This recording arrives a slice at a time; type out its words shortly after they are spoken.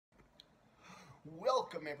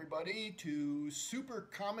Welcome everybody to Super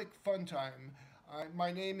Comic Fun Time.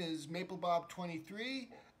 My name is MapleBob23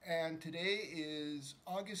 and today is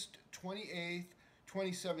August 28th,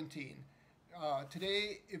 2017.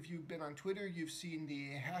 Today, if you've been on Twitter, you've seen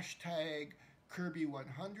the hashtag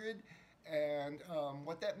Kirby100, and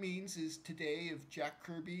what that means is today if Jack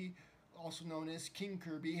Kirby, also known as King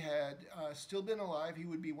Kirby, had still been alive, he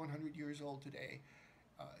would be 100 years old today.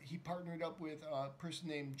 He partnered up with a person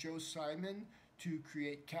named Joe Simon to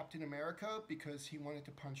create Captain America because he wanted to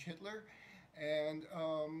punch Hitler. And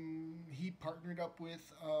he partnered up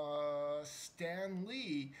with Stan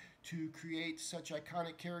Lee to create such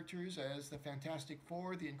iconic characters as the Fantastic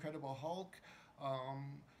Four, the Incredible Hulk,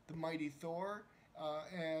 the Mighty Thor.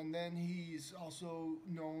 And then he's also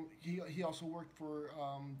known. He also worked for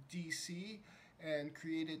DC and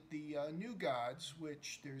created the New Gods,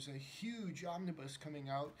 which there's a huge omnibus coming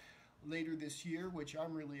out later this year, which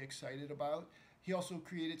I'm really excited about. He also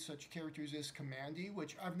created such characters as Commandy,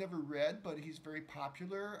 which I've never read, but he's very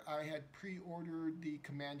popular. I had pre-ordered the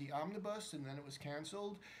Commandy omnibus, and then it was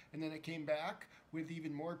canceled, and then it came back with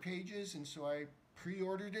even more pages, and so I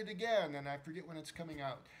pre-ordered it again, and I forget when it's coming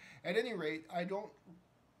out. At any rate, I don't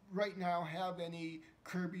right now have any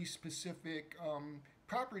Kirby specific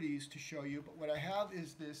properties to show you, but what I have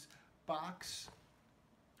is this box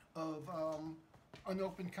of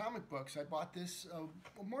unopened comic books. I bought this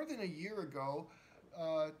more than a year ago,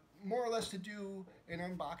 more or less to do an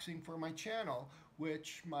unboxing for my channel,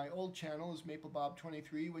 which my old channel is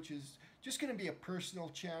MapleBob23, which is just going to be a personal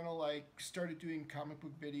channel. I started doing comic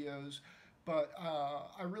book videos, but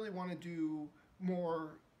I really want to do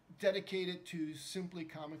more dedicated to simply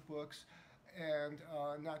comic books and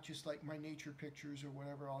not just like my nature pictures or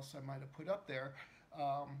whatever else I might have put up there.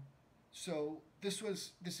 So this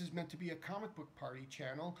is meant to be a comic book party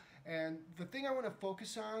channel, and the thing I want to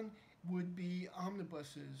focus on would be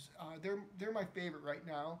omnibuses. They're my favorite right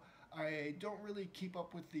now. I don't really keep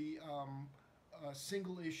up with the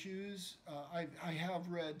single issues. I have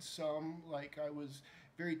read some, like I was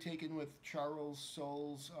very taken with Charles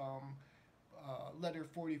Soule's Letter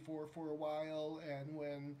 44 for a while, and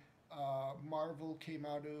when Marvel came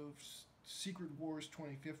out of Secret Wars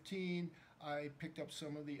 2015, I picked up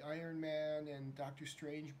some of the Iron Man and Doctor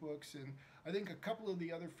Strange books, and I think a couple of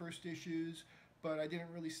the other first issues, but I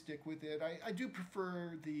didn't really stick with it. I do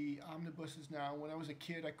prefer the omnibuses now. When I was a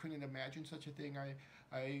kid, I couldn't imagine such a thing.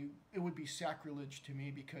 It would be sacrilege to me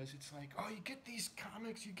because it's like, oh, you get these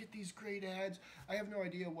comics, you get these great ads. I have no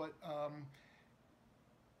idea what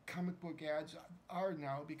comic book ads are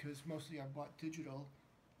now because mostly I've bought digital.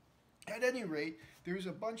 At any rate, there's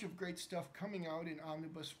a bunch of great stuff coming out in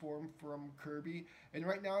omnibus form from Kirby. And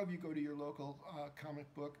right now, if you go to your local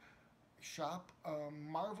comic book shop,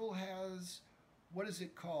 Marvel has, what is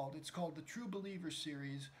it called? It's called the True Believer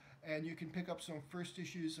series. And you can pick up some first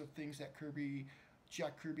issues of things that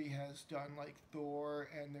Jack Kirby has done, like Thor,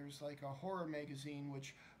 and there's like a horror magazine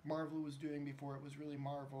which Marvel was doing before it was really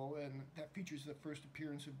Marvel, and that features the first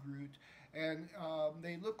appearance of Groot. And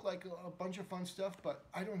they look like a bunch of fun stuff, but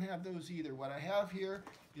I don't have those either. What I have here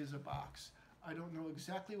is a box. I don't know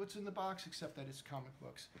exactly what's in the box except that it's comic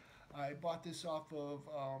books. I bought this off of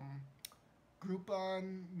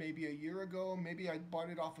Groupon maybe a year ago. Maybe I bought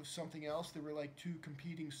it off of something else. There were like two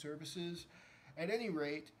competing services. At any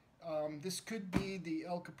rate, this could be the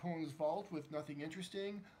El Capone's vault with nothing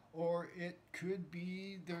interesting, or it could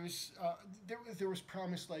be there was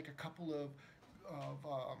promised like a couple of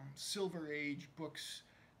Silver Age books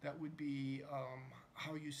that would be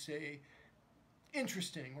how you say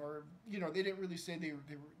interesting, or they didn't really say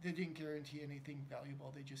they didn't guarantee anything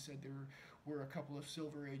valuable. They just said there were a couple of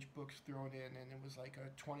Silver Age books thrown in, and it was like a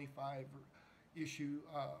 25 issue.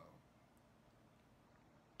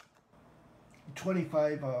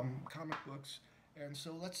 25 comic books, and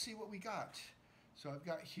so let's see what we got. So I've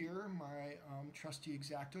got here my trusty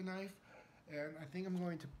X-Acto knife, and I think I'm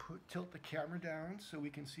going to tilt the camera down so we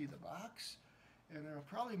can see the box, and I'll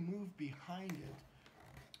probably move behind it.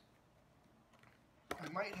 I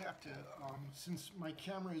might have to, since my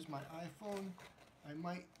camera is my iPhone, I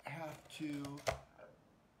might have to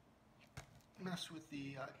mess with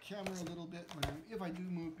the camera a little bit if I do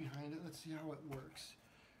move behind it. Let's see how it works.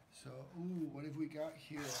 So, ooh, what have we got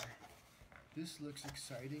here? This looks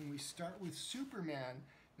exciting. We start with Superman.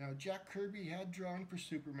 Now, Jack Kirby had drawn for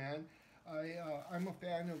Superman. I'm a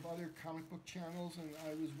fan of other comic book channels, and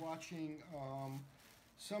I was watching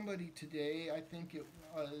somebody today, I think it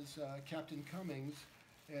was Captain Cummings,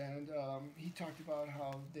 and he talked about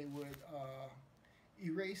how they would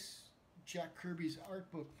erase Jack Kirby's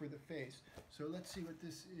art book for the face. So let's see what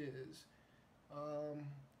this is.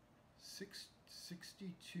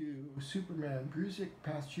 62, Superman, Brusick,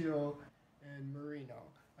 Pascio, and Marino.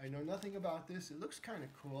 I know nothing about this. It looks kind of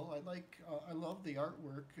cool. I love the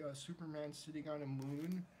artwork. Superman sitting on a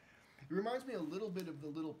moon. It reminds me a little bit of The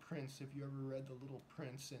Little Prince, if you ever read The Little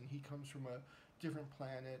Prince, and he comes from a different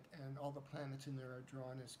planet, and all the planets in there are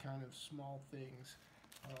drawn as kind of small things.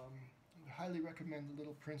 I highly recommend The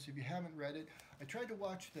Little Prince if you haven't read it. I tried to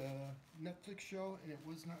watch the Netflix show, and it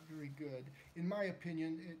was not very good. In my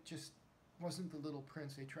opinion, it just wasn't The Little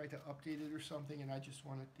Prince. They tried to update it or something, and I just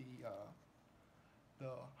wanted the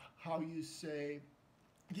how you say,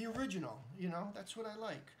 the original. You know, that's what I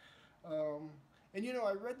like. And you know,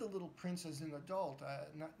 I read The Little Prince as an adult.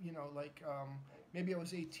 Not, you know, like maybe I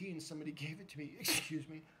was 18. Somebody gave it to me. Excuse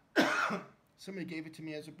me. Somebody gave it to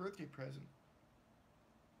me as a birthday present.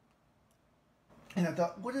 And I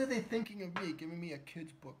thought, what are they thinking of me, giving me a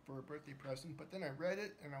kid's book for a birthday present? But then I read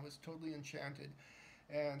it, and I was totally enchanted.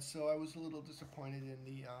 And so I was a little disappointed in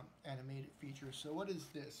the animated feature. So what is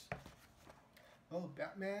this? Oh,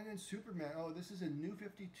 Batman and Superman. Oh, this is a New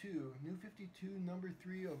 52. New 52, number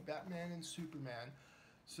 3 of Batman and Superman.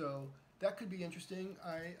 So that could be interesting.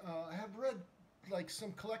 I have read like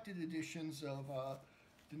some collected editions of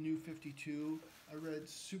the New 52. I read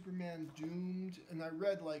Superman Doomed, and I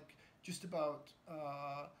read like just about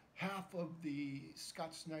half of the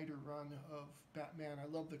Scott Snyder run of Batman. I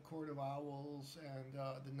love the Court of Owls and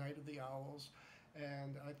the Night of the Owls.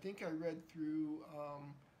 And I think I read through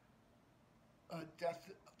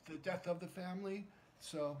the Death of the Family.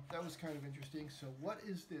 So that was kind of interesting. So what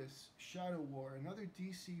is this? Shadow War, another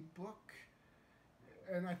DC book.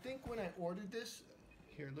 And I think when I ordered this,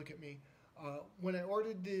 here, look at me. When I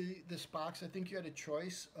ordered this box, I think you had a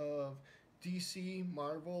choice of DC,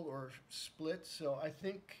 Marvel, or split. So I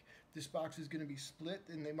think this box is going to be split,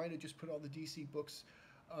 and they might have just put all the DC books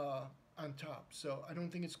on top. So I don't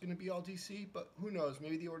think it's going to be all DC, but who knows?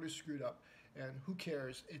 Maybe the order's screwed up, and who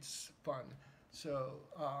cares? It's fun. So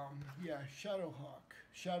yeah, Shadow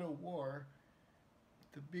War.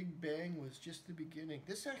 The Big Bang was just the beginning.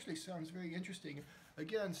 This actually sounds very interesting.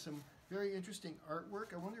 Again, some very interesting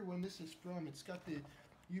artwork. I wonder when this is from. It's got the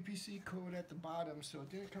UPC code at the bottom, so it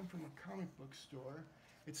didn't come from a comic book store.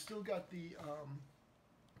 It's still got the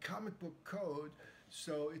comic book code,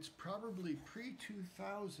 so it's probably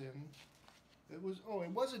pre-2000. It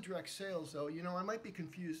was a direct sales though. You know, I might be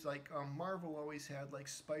confused. Like Marvel always had like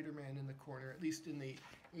Spider-Man in the corner, at least in the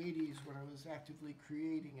 80s when I was actively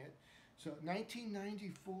creating it. So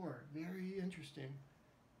 1994, very interesting.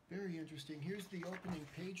 Very interesting. Here's the opening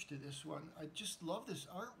page to this one. I just love this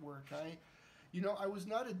artwork. You know, I was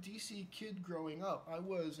not a DC kid growing up. I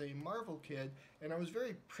was a Marvel kid, and I was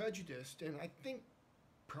very prejudiced, and I think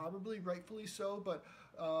probably rightfully so, but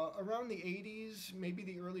around the 80s, maybe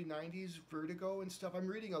the early 90s, Vertigo and stuff, I'm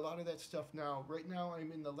reading a lot of that stuff now. Right now,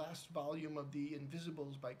 I'm in the last volume of The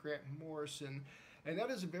Invisibles by Grant Morrison, and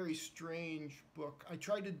that is a very strange book. I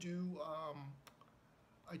tried to do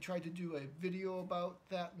a video about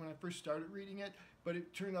that when I first started reading it, but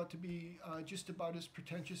it turned out to be just about as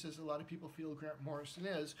pretentious as a lot of people feel Grant Morrison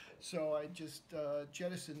is, so I just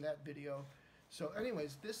jettisoned that video. So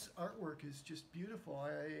anyways, this artwork is just beautiful.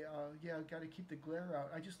 Yeah, I've got to keep the glare out.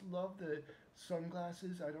 I just love the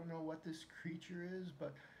sunglasses. I don't know what this creature is,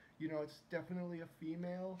 but you know, it's definitely a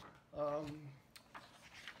female.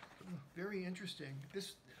 Very interesting.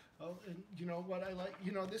 This, and you know what I like?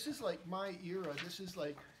 You know, this is like my era. This is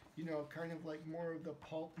like, you know, kind of like more of the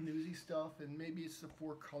pulp newsy stuff, and maybe it's the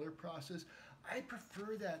 4-color process. I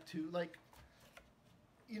prefer that to, like,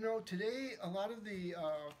 you know, today a lot of the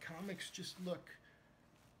comics just look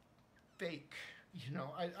fake. You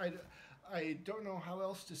know, I don't know how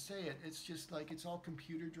else to say it. It's just like it's all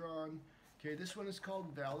computer drawn. Okay, this one is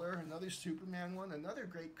called Valor, another Superman one, another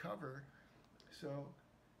great cover. So,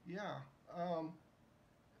 yeah.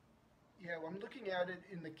 Yeah, well, I'm looking at it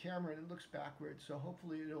in the camera and it looks backwards, so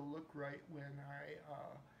hopefully it'll look right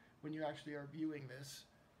when you actually are viewing this.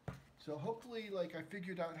 So hopefully, like, I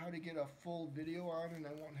figured out how to get a full video on, and I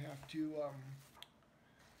won't have to,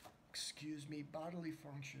 excuse me, bodily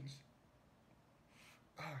functions.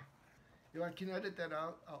 If I can edit that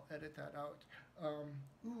out, I'll edit that out.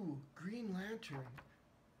 Ooh, Green Lantern.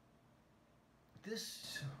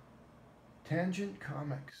 This Tangent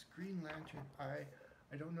Comics, Green Lantern.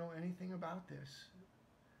 I don't know anything about this,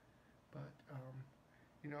 but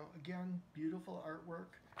you know, again, beautiful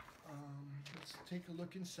artwork. Let's take a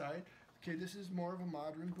look inside. Okay, this is more of a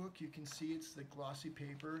modern book. You can see it's the glossy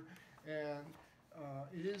paper, and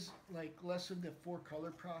it is like less of the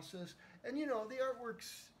 4-color process. And you know, the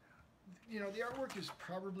artwork's, you know, the artwork is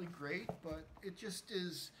probably great, but it just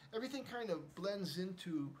is, everything kind of blends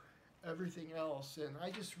into everything else. And I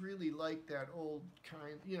just really like that old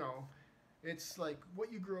kind, you know, it's like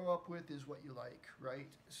what you grow up with is what you like, right?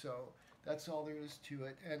 So that's all there is to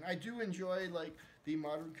it. And I do enjoy like the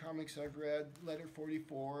modern comics I've read, Letter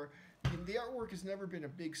 44. The artwork has never been a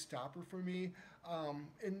big stopper for me.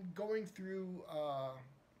 And going through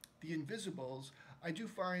the Invisibles, I do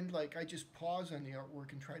find like I just pause on the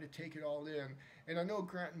artwork and try to take it all in. And I know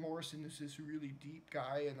Grant Morrison is this really deep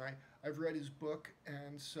guy, and I've read his book,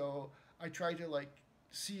 and so I try to like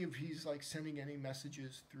see if he's like sending any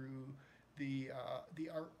messages through the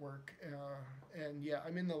artwork. And yeah,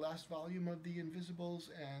 I'm in the last volume of the Invisibles,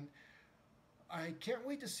 and I can't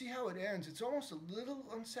wait to see how it ends. It's almost a little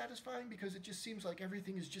unsatisfying because it just seems like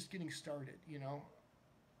everything is just getting started, you know?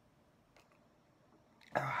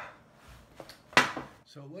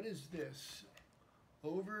 So what is this?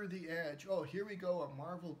 Over the Edge. Oh, here we go, a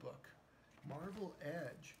Marvel book. Marvel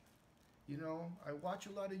Edge. You know, I watch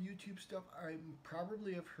a lot of YouTube stuff. I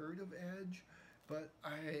probably have heard of Edge, but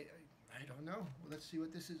I don't know. Let's see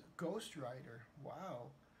what this is. Ghost Rider. Wow.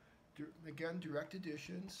 Again, direct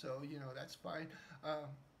edition, so you know that's fine.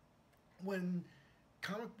 When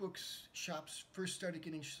comic books shops first started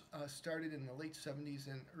getting started in the late 70s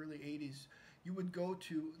and early 80s, you would go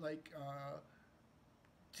to like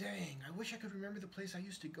dang, I wish I could remember the place I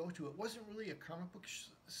used to go to. It wasn't really a comic book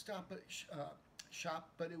shop,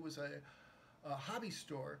 but it was a hobby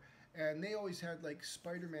store, and they always had like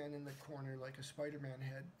Spider-Man in the corner, like a Spider-Man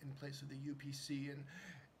head in place of the UPC, and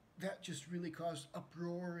that just really caused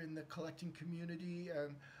uproar in the collecting community,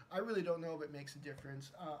 and I really don't know if it makes a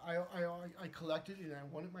difference. I collected and I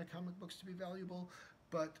wanted my comic books to be valuable,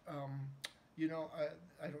 but you know,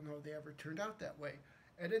 I don't know if they ever turned out that way.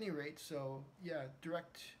 At any rate, so yeah,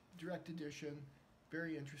 direct edition,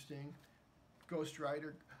 very interesting. Ghost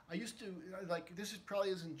Rider. I used to like this is probably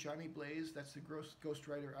isn't Johnny Blaze. That's the Ghost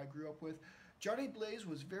Rider I grew up with. Johnny Blaze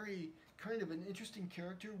was very kind of an interesting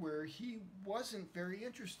character where he wasn't very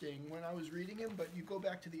interesting when I was reading him, but you go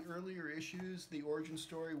back to the earlier issues, the origin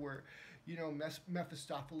story where, you know,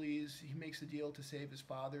 Mephistopheles, he makes a deal to save his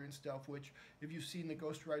father and stuff, which if you've seen the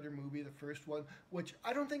Ghost Rider movie, the first one, which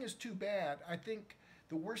I don't think is too bad. I think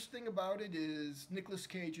the worst thing about it is Nicolas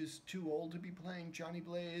Cage is too old to be playing Johnny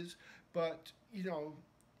Blaze, but, you know,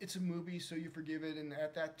 it's a movie, so you forgive it. And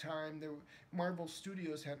at that time, Marvel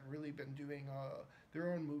Studios hadn't really been doing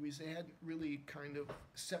their own movies. They hadn't really kind of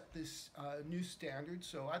set this new standard,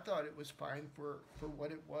 so I thought it was fine for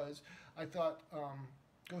what it was. I thought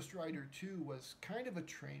Ghost Rider 2 was kind of a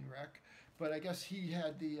train wreck, but I guess he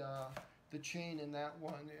had the chain in that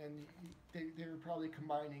one, and they were probably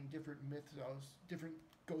combining different mythos, different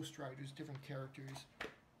Ghost Riders, different characters.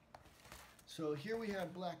 So here we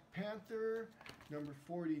have Black Panther, number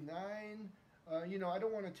 49. You know, I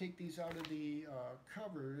don't want to take these out of the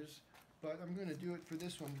covers, but I'm going to do it for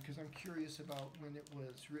this one because I'm curious about when it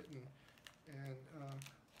was written. And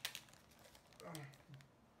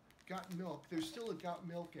Got Milk. There's still a Got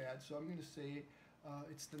Milk ad, so I'm going to say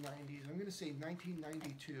it's the 90s. I'm going to say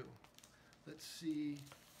 1992. Let's see.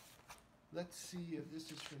 Let's see if this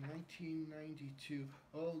is from 1992.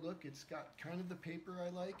 Oh, look, it's got kind of the paper I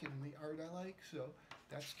like and the art I like, so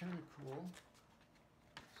that's kind of cool.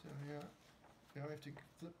 So, yeah. Now I have to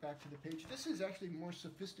flip back to the page. This is actually more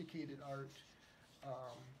sophisticated art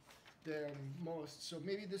than most, so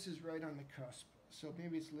maybe this is right on the cusp. So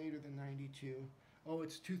maybe it's later than 92. Oh,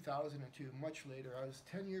 it's 2002, much later. I was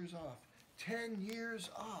 10 years off. 10 years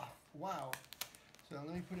off! Wow. So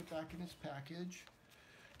let me put it back in its package.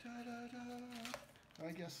 Da-da-da.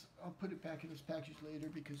 I guess I'll put it back in its package later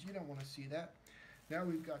because you don't want to see that. Now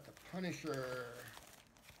we've got the Punisher.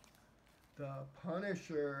 The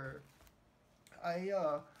Punisher. I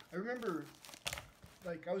remember,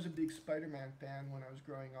 like, I was a big Spider-Man fan when I was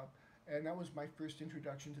growing up, and that was my first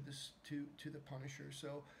introduction to this to the Punisher.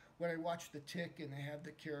 So when I watched The Tick and they have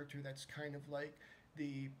the character that's kind of like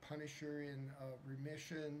the Punisher in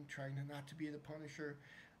remission, trying to not to be the Punisher,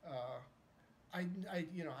 I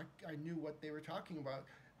knew what they were talking about.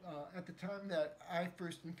 At the time that I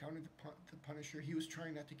first encountered the Punisher, he was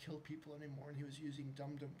trying not to kill people anymore, and he was using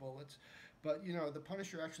dum-dum bullets. But, you know, the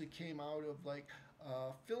Punisher actually came out of, like,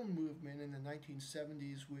 a film movement in the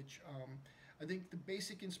 1970s, which I think the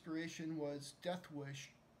basic inspiration was Death Wish,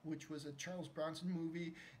 which was a Charles Bronson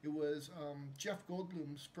movie. It was Jeff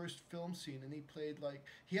Goldblum's first film scene, and he played, like,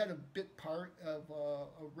 he had a bit part of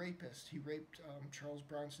a rapist. He raped Charles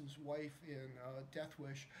Bronson's wife in Death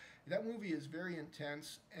Wish. That movie is very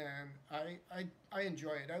intense, and I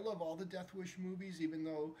enjoy it. I love all the Death Wish movies, even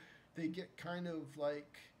though they get kind of,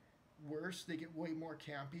 like, worse. They get way more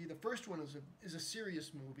campy. The first one is a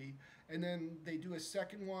serious movie, and then they do a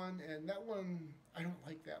second one, and that one I don't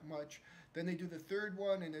like that much. Then they do the third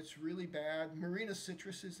one, and it's really bad. Marina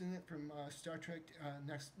Citrus is in it from Star Trek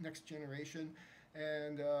Next Generation,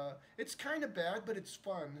 and it's kind of bad, but it's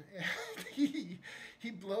fun. He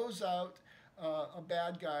blows out a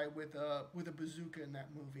bad guy with a bazooka in that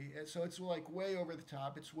movie, and so it's like way over the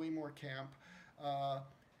top. It's way more camp.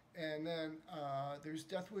 And then there's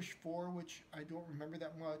Death Wish 4, which I don't remember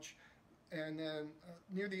that much. And then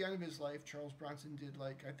near the end of his life, Charles Bronson did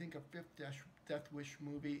like I think a fifth Death Wish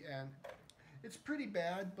movie, and it's pretty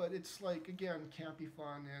bad, but it's like again campy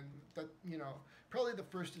fun, and that probably the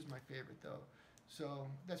first is my favorite though. So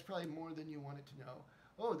that's probably more than you wanted to know.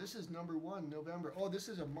 Oh, this is #1, November. Oh, this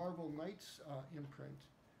is a Marvel Knights imprint.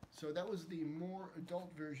 So that was the more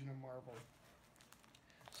adult version of Marvel.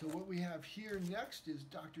 So what we have here next is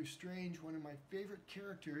Doctor Strange, one of my favorite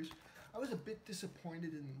characters. I was a bit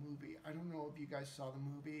disappointed in the movie. I don't know if you guys saw the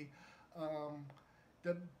movie.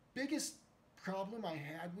 The biggest problem I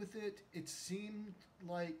had with it, it seemed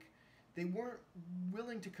like they weren't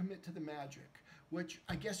willing to commit to the magic, which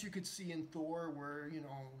I guess you could see in Thor, where,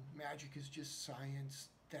 magic is just science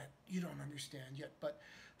that you don't understand yet. But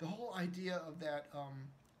the whole idea of that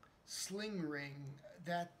sling ring,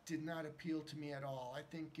 that did not appeal to me at all. I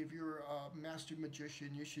think if you're a master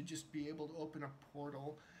magician, you should just be able to open a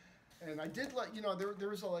portal. And I did like, there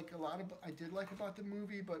was a lot of I did like about the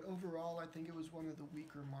movie, but overall, I think it was one of the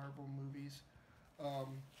weaker Marvel movies.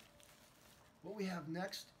 What we have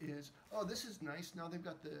next is, oh, this is nice. Now they've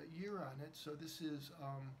got the year on it. So this is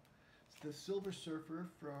the Silver Surfer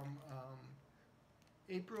from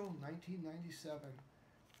April 1997.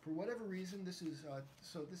 For whatever reason, this is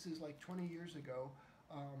like 20 years ago.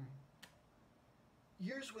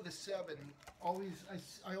 Years with a 7,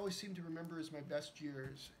 I always seem to remember as my best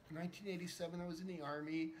years. 1987, I was in the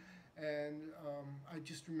Army, and I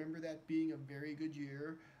just remember that being a very good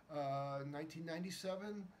year.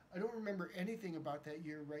 1997, I don't remember anything about that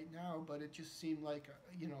year right now, but it just seemed like,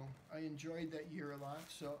 I enjoyed that year a lot.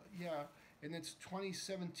 So, yeah, and it's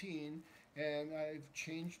 2017, and I've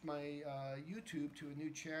changed my YouTube to a new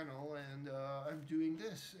channel, and I'm doing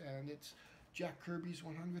this, and it's Jack Kirby's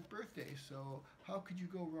 100th birthday, so how could you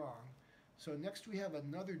go wrong? So next we have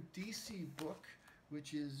another DC book,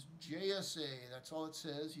 which is JSA. That's all it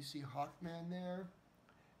says. You see Hawkman there,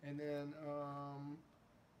 and then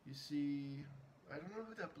you see, I don't know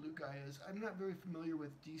who that blue guy is. I'm not very familiar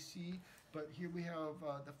with DC, but here we have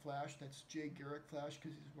the Flash. That's Jay Garrick Flash,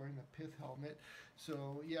 because he's wearing a pith helmet.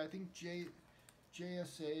 So yeah, I think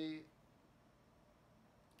JSA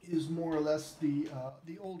is more or less the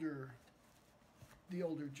older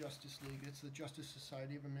Justice League. It's the Justice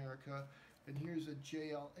Society of America. And here's a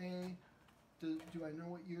JLA. Do I know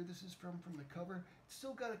what year this is from the cover? It's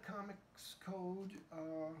still got a comics code.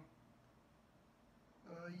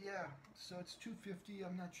 Yeah, so it's 250.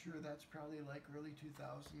 I'm not sure. That's probably like early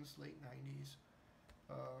 2000s, late 90s.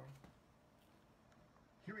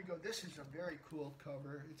 Here we go. This is a very cool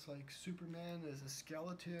cover. It's like Superman as a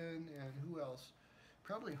skeleton, and who else?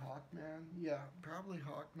 Probably Hawkman. Yeah, probably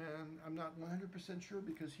Hawkman. I'm not 100% sure,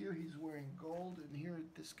 because here he's wearing gold, and here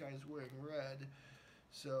this guy's wearing red.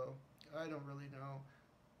 So I don't really know.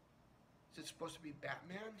 Is it supposed to be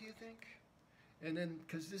Batman, do you think? And then,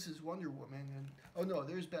 because this is Wonder Woman, and oh no,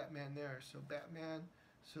 there's Batman there. So Batman.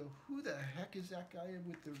 So who the heck is that guy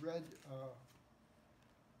with the red,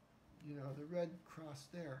 the red cross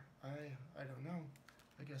there? I don't know.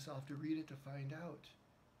 I guess I'll have to read it to find out.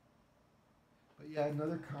 But yeah,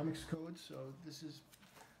 another comics code. So this is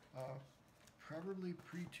probably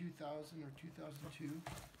pre-2000 or 2002.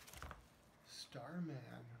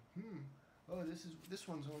 Starman. Oh, this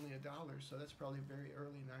one's only $1, so that's probably very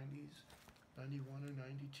early 90s, 91 or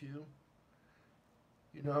 92.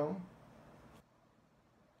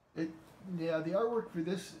 The artwork for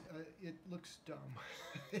this, it looks dumb.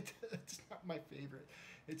 It's not my favorite.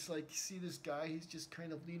 It's like, see this guy, he's just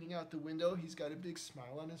kind of leaning out the window. He's got a big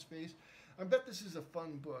smile on his face. I bet this is a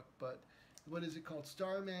fun book, but what is it called?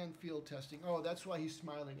 Starman Field Testing. Oh, that's why he's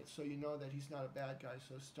smiling. It's so you know that he's not a bad guy.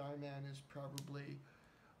 So Starman is probably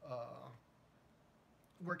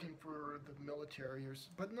working for the military,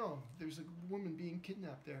 but no, there's a woman being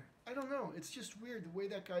kidnapped there. I don't know. It's just weird the way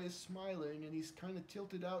that guy is smiling, and he's kind of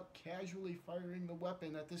tilted out, casually firing the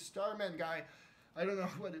weapon at this Starman guy. I don't know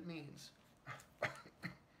what it means.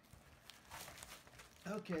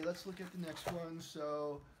 Okay, let's look at the next one.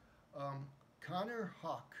 So, Connor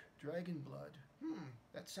Hawk, Dragon Blood.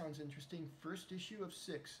 That sounds interesting. First issue of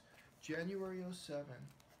 6, January 07.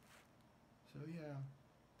 So yeah,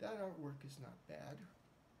 that artwork is not bad.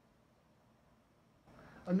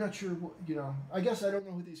 I'm not sure, you know, I guess I don't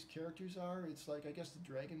know who these characters are. It's like, I guess the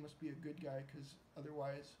dragon must be a good guy because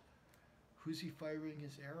otherwise, who's he firing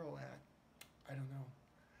his arrow at? I don't know.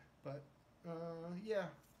 But, yeah,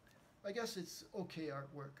 I guess it's okay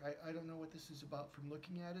artwork. I don't know what this is about from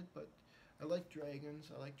looking at it, but I like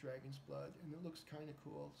dragons. I like dragon's blood, and it looks kind of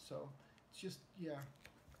cool. So it's just, yeah,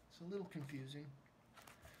 it's a little confusing.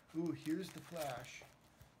 Ooh, here's the Flash.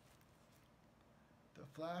 The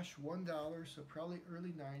Flash, $1, so probably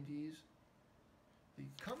early 90s. The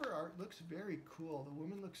cover art looks very cool. The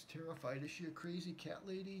woman looks terrified. Is she a crazy cat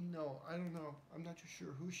lady? No, I don't know. I'm not too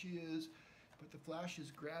sure who she is, but the Flash is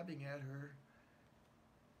grabbing at her.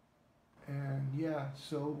 And yeah,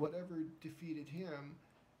 so whatever defeated him,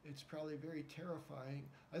 it's probably very terrifying.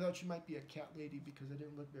 I thought she might be a cat lady because I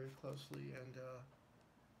didn't look very closely, and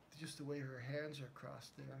just the way her hands are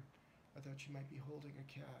crossed there, I thought she might be holding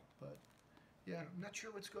a cat. But yeah, I'm not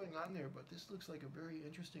sure what's going on there, but this looks like a very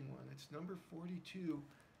interesting one. It's number 42.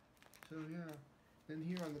 So yeah, then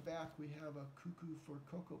here on the back we have a Cuckoo for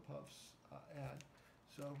Cocoa Puffs ad.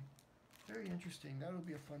 So very interesting. That'll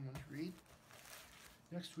be a fun one to read.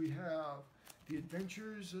 Next we have The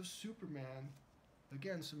Adventures of Superman.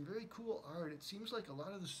 Again, some very cool art. It seems like a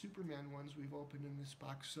lot of the Superman ones we've opened in this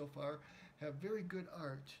box so far have very good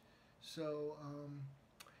art. So,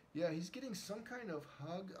 yeah, he's getting some kind of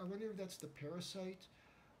hug. I wonder if that's the parasite.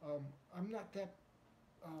 I'm not that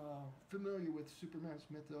familiar with Superman's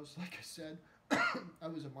mythos. Like I said, I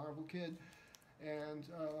was a Marvel kid, and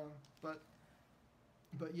but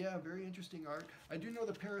yeah, very interesting art. I do know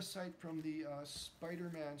the parasite from the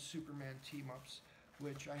Spider-Man Superman team-ups,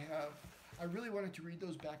 which I have. I really wanted to read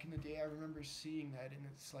those back in the day. I remember seeing that, and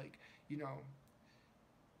it's like, you know,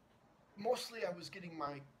 mostly I was getting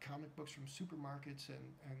my comic books from supermarkets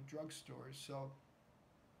and drugstores. So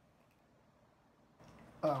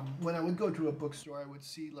when I would go to a bookstore, I would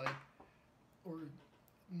see like, or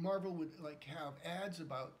Marvel would like have ads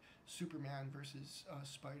about Superman versus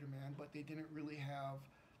Spider-Man, but they didn't really have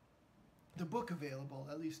the book available,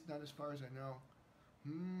 at least not as far as I know.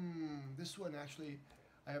 This one actually,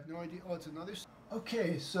 I have no idea. Oh, it's another.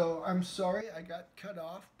 Okay, so I'm sorry I got cut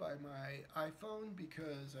off by my iPhone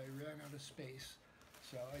because I ran out of space.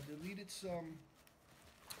 So I deleted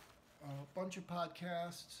a bunch of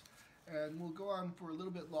podcasts, and we'll go on for a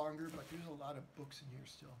little bit longer, but there's a lot of books in here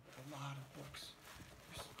still. A lot of books.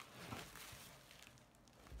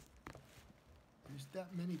 There's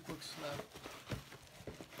that many books left.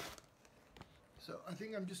 So I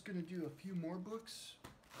think I'm just going to do a few more books,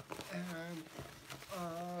 and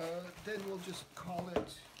then we'll just call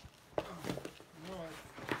it. No,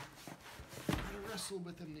 I gotta wrestle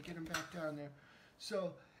with them to get them back down there.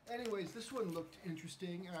 So, anyways, this one looked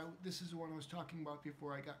interesting. This is the one I was talking about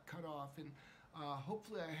before I got cut off, and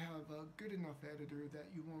hopefully I have a good enough editor that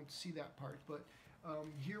you won't see that part. But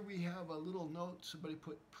here we have a little note. Somebody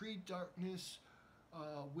put pre-darkness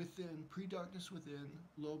pre-darkness within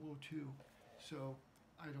Lobo 2. So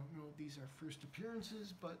I don't know if these are first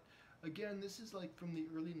appearances, but again, this is like from the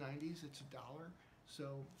early 90s. It's $1, so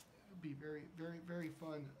it'll be very, very, very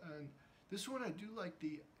fun. And this one, I do like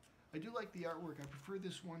the artwork. I prefer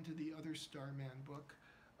this one to the other Starman book.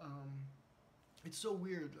 It's so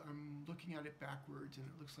weird. I'm looking at it backwards, and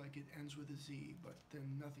it looks like it ends with a Z, but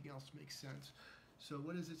then nothing else makes sense. So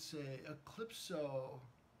what does it say? Eclipso,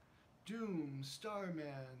 Doom, Starman.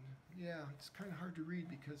 Yeah, it's kind of hard to read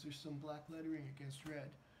because there's some black lettering against red.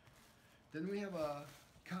 Then we have a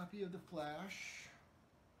copy of The Flash,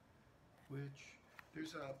 which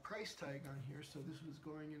there's a price tag on here, so this was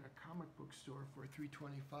going in a comic book store for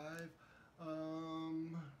 $3.25.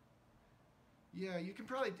 Yeah, you can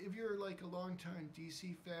probably, if you're like a longtime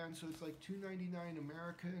DC fan, so it's like $2.99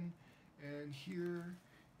 American, and here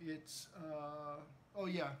it's oh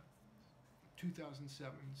yeah,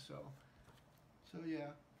 2007. So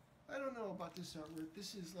yeah, I don't know about this artwork.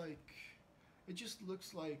 This is like, it just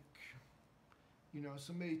looks like, you know,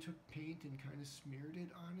 somebody took paint and kind of smeared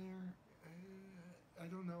it on there. I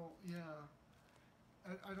don't know. Yeah,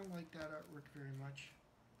 I don't like that artwork very much.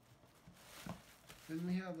 Then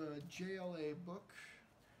we have a JLA book.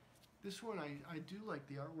 This one, I do like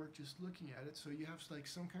the artwork just looking at it. So you have like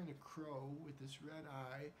some kind of crow with this red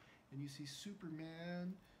eye, and you see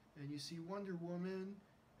Superman, and you see Wonder Woman,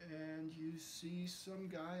 and you see some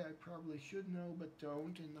guy I probably should know but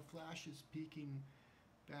don't, and the Flash is peeking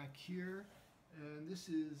back here. And this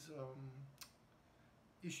is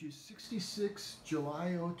issue 66,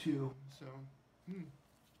 July 02. So,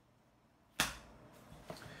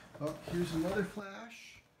 Oh, here's another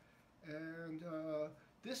Flash, and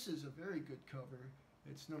this is a very good cover.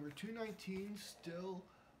 It's number 219, still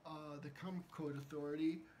the Comic Code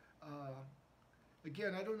Authority.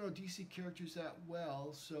 Again, I don't know DC characters that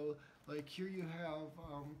well, so like here you have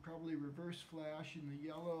probably Reverse Flash in the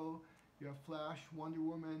yellow, you have Flash, Wonder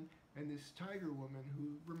Woman, and this Tiger Woman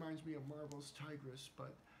who reminds me of Marvel's Tigress,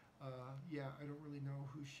 but yeah, I don't really know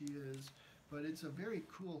who she is. But it's a very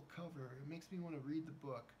cool cover. It makes me want to read the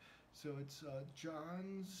book. So it's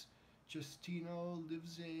Johns, Justino,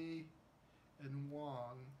 Livesey, and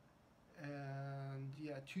Wong. And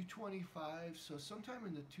yeah, 225, so sometime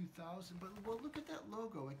in the 2000s. But well, look at that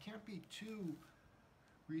logo. It can't be too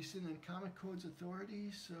recent in Comic Codes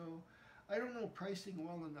Authority. So I don't know pricing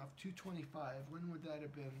well enough. 225. When would that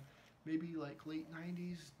have been? Maybe like late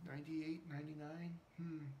 90s, 98, 99.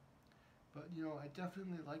 But you know, I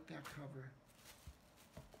definitely like that cover.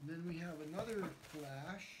 And then we have another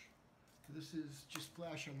Flash. This is just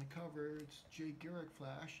Flash on the cover. It's Jay Garrick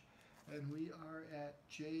Flash. And we are at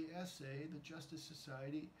JSA, the Justice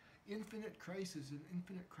Society, Infinite Crisis, an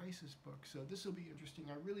Infinite Crisis book. So this will be interesting.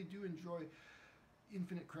 I really do enjoy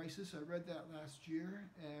Infinite Crisis. I read that last year,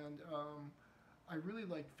 and I really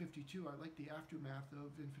liked 52. I liked the aftermath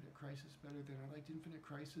of Infinite Crisis better than I liked Infinite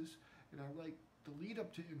Crisis, and I liked the lead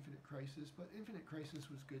up to Infinite Crisis, but Infinite Crisis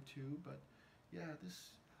was good too. But yeah,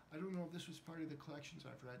 I don't know if this was part of the collections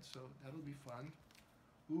I've read, so that'll be fun.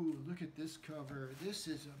 Ooh, look at this cover. This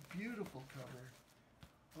is a beautiful cover.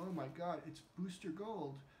 Oh my God, it's Booster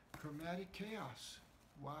Gold, Chromatic Chaos.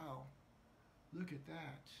 Wow, look at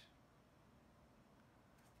that.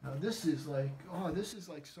 Now this is like, oh, this is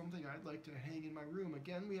like something I'd like to hang in my room.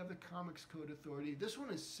 Again, we have the Comics Code Authority. This one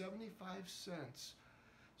is 75 cents.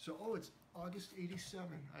 So, oh, it's August 87.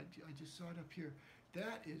 I just saw it up here.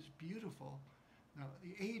 That is beautiful. Now,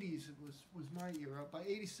 the 80s was my era. By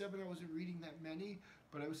 87, I wasn't reading that many,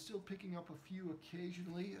 but I was still picking up a few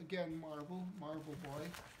occasionally. Again, Marvel boy.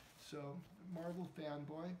 So, Marvel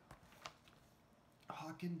fanboy.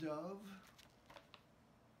 Hawk and Dove.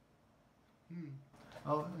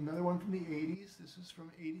 Oh, another one from the 80s. This is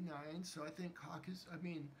from 89. So I think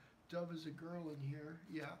Dove is a girl in here.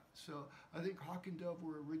 Yeah. So I think Hawk and Dove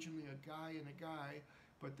were originally a guy and a guy,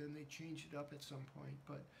 but then they changed it up at some point.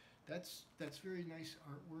 But that's very nice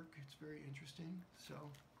artwork. It's very interesting. So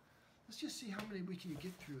let's just see how many we can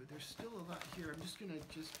get through. There's still a lot here. I'm just gonna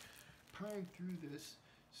pound through this.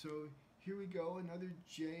 So here we go. Another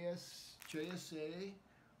JSA.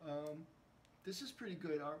 This is pretty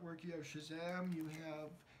good artwork. You have Shazam. You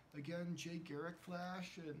have again Jay Garrick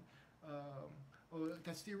Flash, and oh,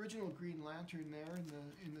 that's the original Green Lantern there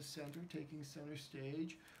in the center, taking center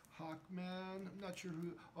stage. Hawkman. I'm not sure who.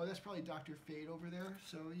 Oh, that's probably Dr. Fate over there.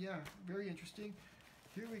 So yeah, very interesting.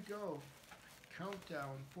 Here we go.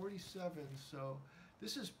 Countdown 47. So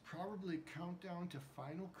this is probably Countdown to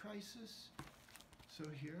Final Crisis. So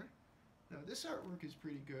here. Now this artwork is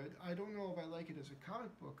pretty good. I don't know if I like it as a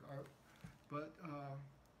comic book art, but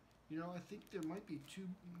you know, I think there might be two.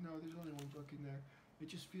 No, there's only one book in there. It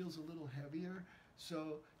just feels a little heavier.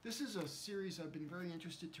 So this is a series I've been very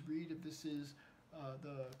interested to read. If this is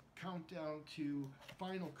the Countdown to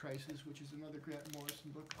Final Crisis, which is another Grant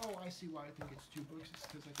Morrison book. Oh, I see why I think it's two books. It's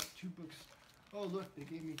because I got two books. Oh, look, they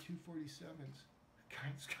gave me 247s.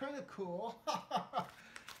 It's kind of cool.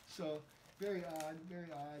 So very odd,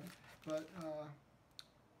 but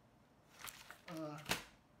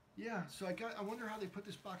yeah. So I wonder how they put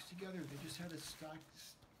this box together. They just had a stack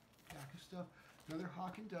of stuff. Another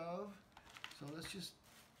Hawk and Dove. So let's just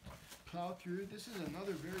plow through. This is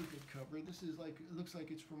another very good cover. This is like, it looks like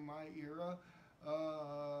it's from my era.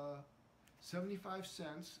 75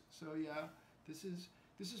 cents. So yeah, this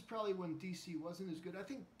is probably when DC wasn't as good. I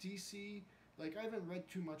think DC, like, I haven't read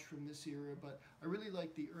too much from this era, but I really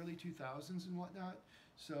like the early 2000s and whatnot.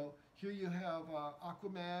 So here you have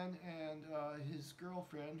Aquaman and his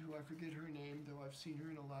girlfriend, who I forget her name, though I've seen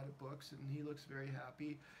her in a lot of books, and he looks very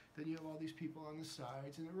happy. Then you have all these people on the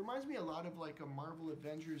sides, and it reminds me a lot of like a Marvel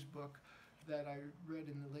Avengers book that I read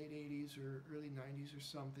in the late 80s or early 90s or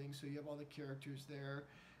something. So you have all the characters there,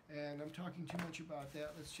 and I'm talking too much about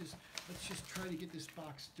that. Let's just try to get this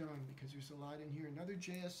box done, because there's a lot in here. Another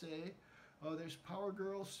JSA. Oh, there's Power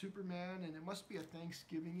Girl, Superman, and it must be a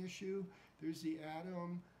Thanksgiving issue. There's the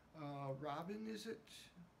Atom, Robin, is it?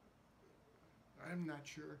 I'm not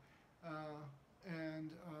sure.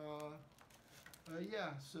 Yeah,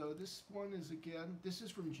 so this one is, again, this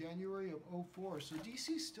is from January of 04. So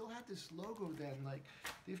DC still had this logo then. Like,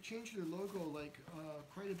 they've changed their logo like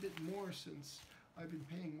quite a bit more since I've been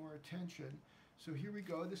paying more attention. So here we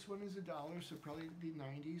go. This one is $1, so probably the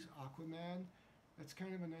 90s. Aquaman. That's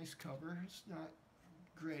kind of a nice cover. It's not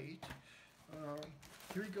great.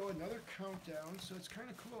 Here we go, another countdown. So it's kind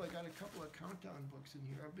of cool. I got a couple of countdown books in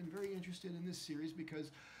here. I've been very interested in this series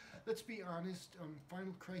because, let's be honest,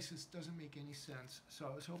 Final Crisis doesn't make any sense. So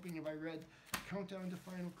I was hoping if I read Countdown to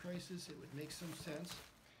Final Crisis, it would make some sense.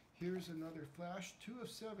 Here's another Flash, 2 of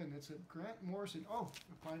 7. It's a Grant Morrison. Oh,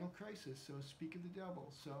 Final Crisis. So Speak of the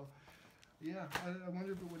Devil. So yeah, I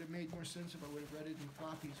wonder if it would have made more sense if I would have read it in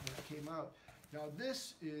floppies when it came out. Now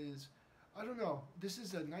this is, I don't know, this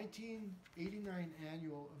is a 1989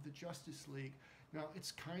 annual of the Justice League. Now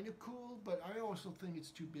it's kind of cool, but I also think it's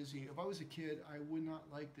too busy. If I was a kid, I would not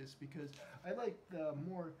like this because I like the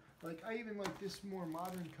more, like I even like this more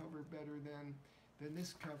modern cover better than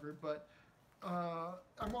this cover, but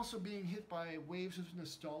I'm also being hit by waves of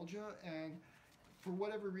nostalgia, and for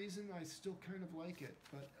whatever reason, I still kind of like it.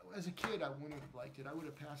 But as a kid, I wouldn't have liked it. I would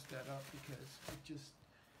have passed that up because it just,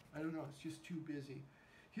 I don't know, it's just too busy.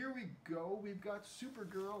 Here we go. We've got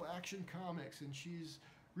Supergirl Action Comics, and she's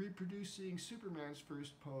reproducing Superman's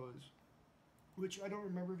first pose, which I don't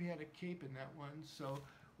remember if he had a cape in that one. So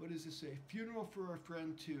what does this say? Funeral for a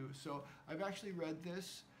Friend 2. So I've actually read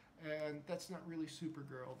this, and that's not really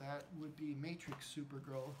Supergirl. That would be Matrix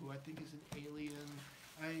Supergirl, who I think is an alien.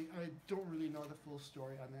 I don't really know the full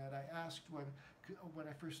story on that. I asked when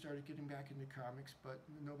I first started getting back into comics, but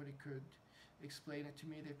nobody could explain it to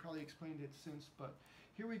me. They probably explained it since, but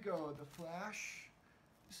here we go. The Flash.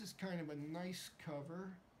 This is kind of a nice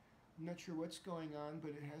cover. I'm not sure what's going on,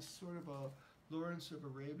 but it has sort of a Lawrence of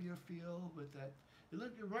Arabia feel with that. It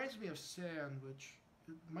reminds me of sand, which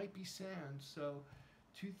it might be sand. So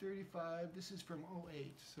 235. This is from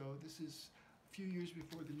 '08. So this is a few years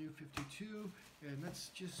before the New 52. And let's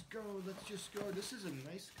just go. Let's just go. This is a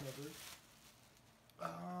nice cover.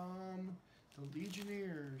 The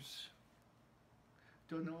Legionnaires.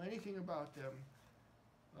 Don't know anything about them.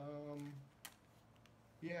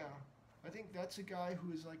 Yeah, I think that's a guy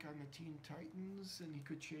who is like on the Teen Titans, and he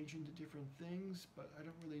could change into different things, but I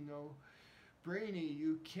don't really know. Brainy,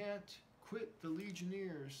 you can't quit the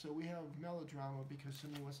Legionnaires. So we have melodrama because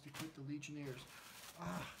someone wants to quit the Legionnaires.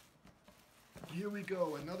 Here we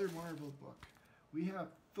go, another Marvel book. We have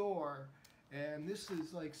Thor, and this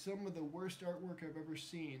is like some of the worst artwork I've ever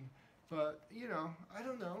seen. But, you know, I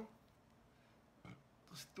don't know.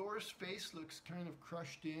 Thor's face looks kind of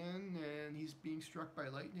crushed in, and he's being struck by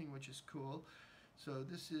lightning, which is cool. So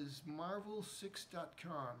this is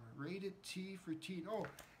Marvel6.com, rated T for teen. Oh,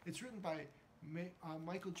 it's written by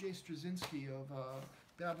Michael J. Straczynski of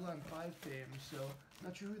Babylon 5 fame. So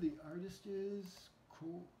not sure who the artist is.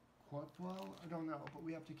 Quatwell? I don't know, but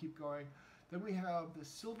we have to keep going. Then we have the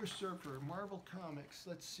Silver Surfer, Marvel Comics.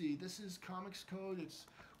 Let's see, this is Comics Code. It's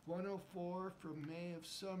 104 from May of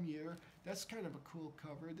some year. That's kind of a cool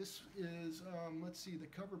cover. This is, let's see, the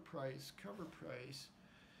cover price.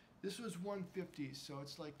 This was $150, so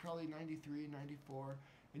it's like probably 93, 94.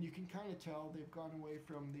 And you can kind of tell they've gone away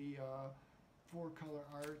from the 4-color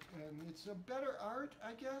art. And it's a better art,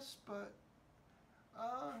 I guess, but,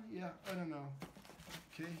 yeah, I don't know.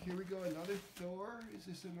 Okay, here we go, another Thor. Is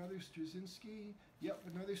this another Straczynski? Yep,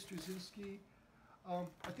 another Straczynski.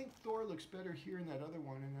 I think Thor looks better here in that other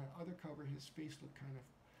one. In that other cover, his face looked kind of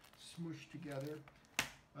smushed together.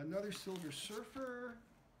 Another Silver Surfer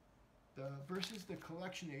versus the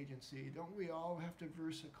Collection Agency. Don't we all have to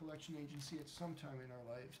verse a collection agency at some time in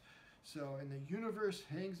our lives? So, and the universe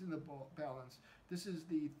hangs in the balance. This is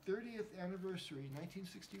the 30th anniversary,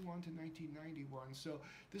 1961 to 1991. So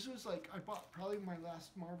this was like, I bought probably my last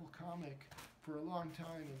Marvel comic for a long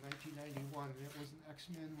time in 1991, and it was an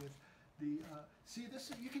X-Men with the, see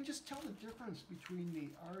this, you can just tell the difference between the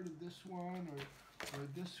art of this one or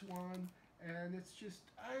this one, and it's just,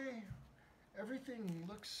 everything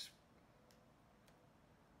looks,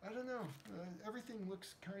 I don't know, everything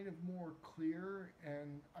looks kind of more clear,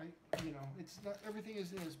 and it's not, everything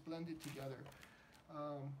isn't as blended together.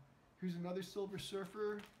 Here's another Silver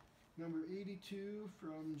Surfer, number 82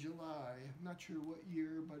 from July. I'm not sure what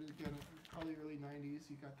year, but again, probably early 90s.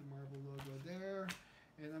 You got the Marvel logo there.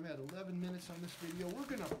 And I'm at 11 minutes on this video. We're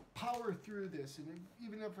going to power through this, and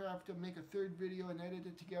even if I have to make a third video and edit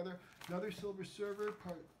it together, another Silver Surfer,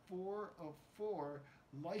 part 4 of 4,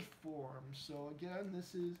 Life Form. So again,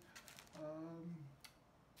 this is,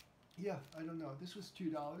 yeah, I don't know. This was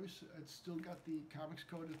 $2. It's still got the Comics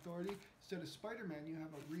Code Authority. Instead of Spider-Man, you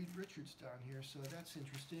have a Reed Richards down here, so that's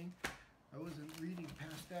interesting. I wasn't reading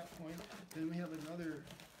past that point. Then we have another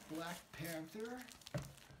Black Panther.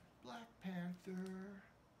 Black Panther.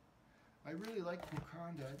 I really like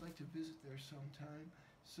Wakanda. I'd like to visit there sometime.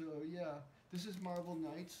 So yeah, this is Marvel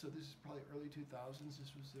Knights. So this is probably early 2000s.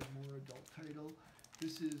 This was their more adult title.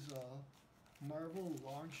 This is Marvel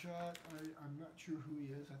Longshot. I'm not sure who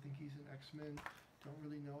he is. I think he's an X-Men. Don't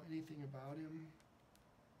really know anything about him.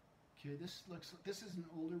 Okay, this is an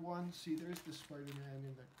older one. See, there's the Spider-Man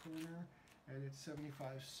in the corner, and it's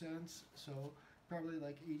 75 cents. So probably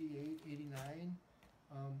like 88, 89.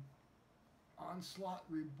 Onslaught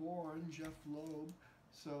Reborn, Jeff Loeb.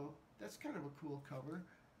 So that's kind of a cool cover.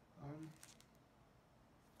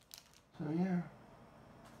 So yeah.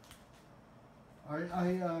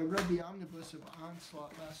 I read the omnibus of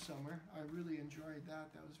Onslaught last summer. I really enjoyed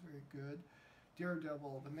that. That was very good.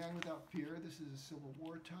 Daredevil, The Man Without Fear. This is a Civil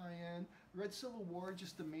War tie-in. Read Civil War,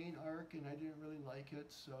 just the main arc, and I didn't really like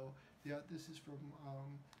it. So yeah, this is from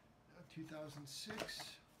 2006.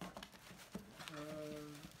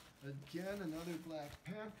 Again, another Black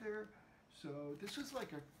Panther. So this was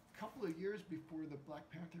like a couple of years before the Black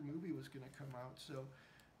Panther movie was going to come out. So,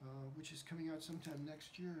 which is coming out sometime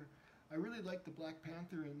next year. I really liked the Black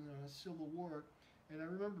Panther in Civil War, and I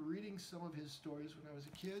remember reading some of his stories when I was a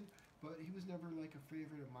kid, but he was never like a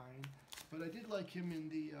favorite of mine. But I did like him in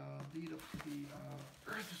the lead up to the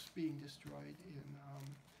Earth being destroyed in,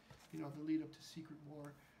 the lead up to Secret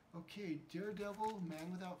War. Okay, Daredevil,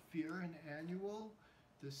 Man Without Fear, an annual.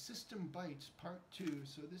 The System Bites, Part 2.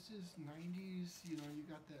 So this is 90s, you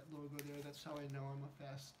got that logo there. That's how I know I'm a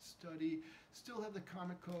fast study. Still have the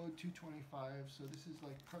comic code 225. So this is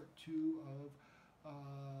like Part 2 of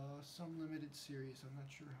some limited series. I'm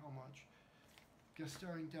not sure how much. Guest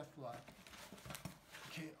starring Deathlock.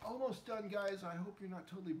 Okay, almost done, guys. I hope you're not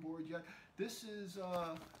totally bored yet. This is,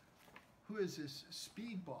 who is this?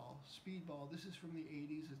 Speedball. Speedball. This is from the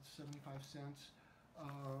 80s. It's 75 cents.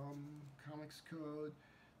 Comics code.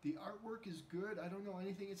 The artwork is good. I don't know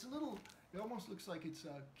anything. It's a little, it almost looks like it's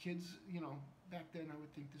kids, back then I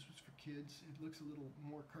would think this was for kids. It looks a little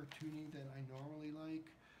more cartoony than I normally like,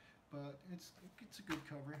 but it's a good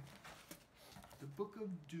cover. The Book of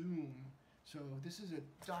Doom. So this is a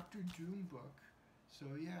Dr. Doom book. So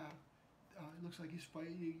yeah, it looks like he's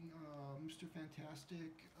fighting Mr.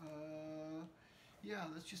 Fantastic. Yeah,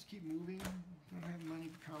 let's just keep moving. Don't have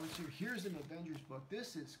many comments here. Here's an Avengers book.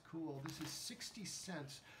 This is cool. This is 60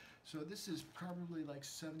 cents. So this is probably like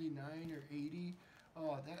 79 or 80.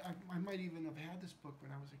 Oh, I might even have had this book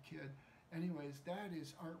when I was a kid. Anyways, that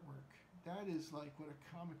is artwork. That is like what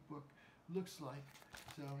a comic book looks like.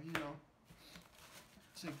 So,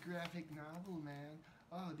 it's a graphic novel, man.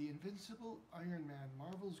 Oh, The Invincible Iron Man,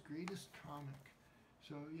 Marvel's greatest comic.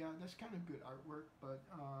 So, yeah, that's kind of good artwork, but,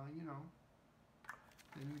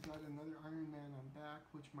 Then we got another Iron Man on back,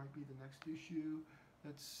 which might be the next issue.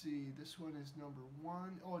 Let's see, this one is number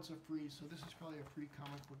 1. Oh, it's a free, so this is probably a free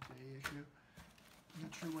comic book day issue. I'm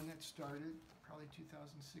not sure when that started, probably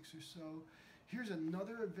 2006 or so. Here's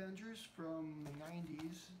another Avengers from the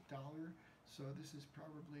 90s, dollar. So this is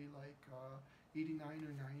probably like 89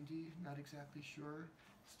 or 90, not exactly sure.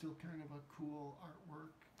 Still kind of a cool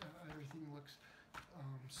artwork. Everything looks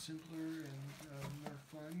simpler and more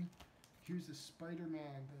fun. Here's the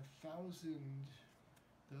Spider-Man, the thousand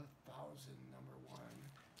number 1.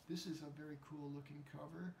 This is a very cool looking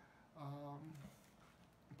cover.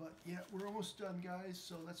 But yeah, we're almost done, guys.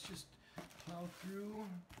 So let's just plow through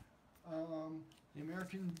the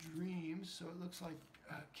American Dream. So it looks like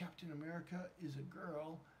Captain America is a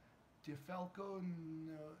girl. DeFalco,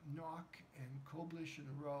 Nock, and Koblish and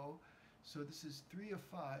Rowe. So this is 3 of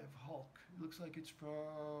 5, Hulk. It looks like it's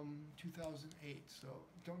from 2008, so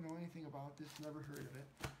don't know anything about this, never heard of it.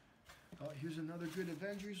 Here's another good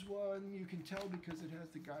Avengers one. You can tell because it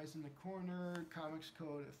has the guys in the corner, Comics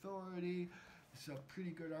Code Authority. It's a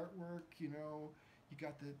pretty good artwork, You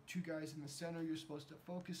got the 2 guys in the center you're supposed to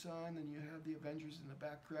focus on, then you have the Avengers in the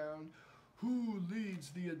background. Who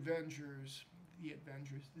leads the Avengers? The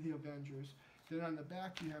Avengers. Then on the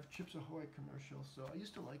back you have Chips Ahoy commercial. So I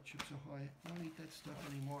used to like Chips Ahoy. I don't eat that stuff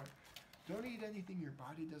anymore. Don't eat anything your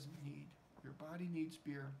body doesn't need. Your body needs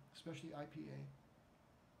beer, especially IPA.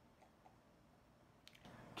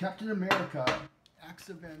 Captain America, Acts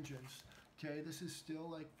of Vengeance. Okay, this is still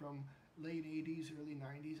like from late 80s, early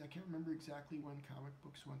 90s. I can't remember exactly when comic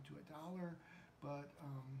books went to $1, but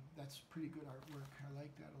that's pretty good artwork. I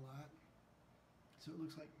like that a lot. So it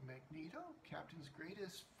looks like Magneto, Captain's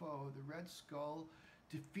greatest foe, the Red Skull,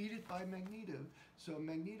 defeated by Magneto. So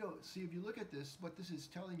Magneto, see if you look at this, what this is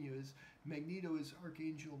telling you is Magneto is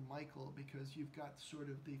Archangel Michael, because you've got sort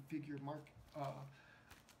of the figure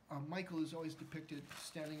Michael is always depicted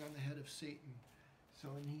standing on the head of Satan. So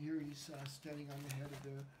in here he's standing on the head of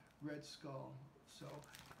the Red Skull. So,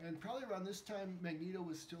 and probably around this time Magneto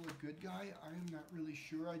was still a good guy. I'm not really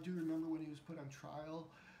sure. I do remember when he was put on trial.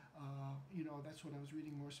 You know, that's what I was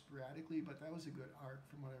reading more sporadically, but that was a good arc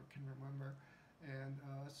from what I can remember. And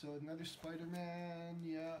so another Spider-Man,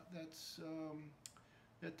 yeah,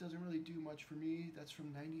 that doesn't really do much for me. That's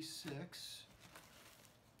from '96.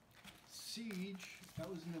 Siege, that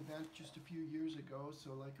was an event just a few years ago,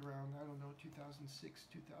 so like around, I don't know, 2006,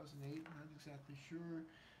 2008, not exactly sure.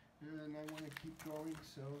 And I want to keep going,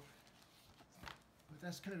 so, but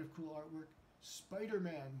that's kind of cool artwork.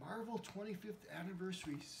 Spider-Man, Marvel 25th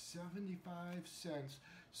Anniversary, 75 cents.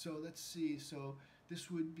 So let's see, so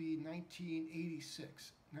this would be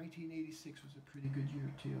 1986. 1986 was a pretty good year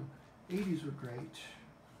too. 80s were great.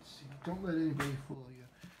 Let's see, don't let anybody fool you.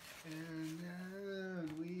 And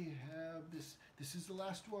then we have this. This is the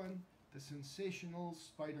last one, the Sensational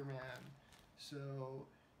Spider-Man. So,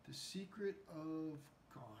 The Secret of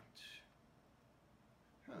Gaunt.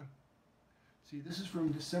 Huh. See, this is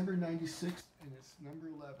from December '96, and it's number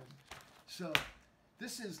 11. So,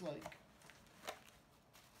 this is like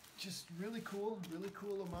just really cool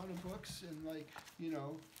amount of books, and like, you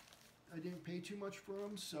know, I didn't pay too much for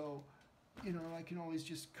them, so, you know, I can always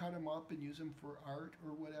just cut them up and use them for art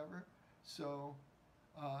or whatever. So,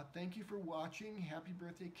 thank you for watching. Happy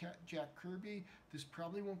birthday, Jack Kirby. This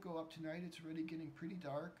probably won't go up tonight. It's already getting pretty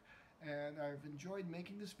dark. And I've enjoyed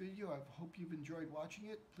making this video. I hope you've enjoyed watching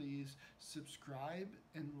it. Please subscribe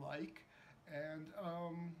and like. And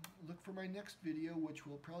look for my next video, which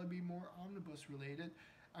will probably be more omnibus related.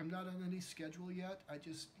 I'm not on any schedule yet.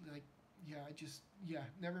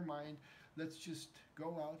 Never mind. Let's just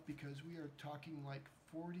go out because we are talking like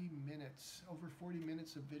 40 minutes, over 40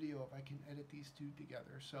 minutes of video if I can edit these two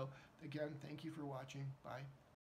together. So again, thank you for watching. Bye.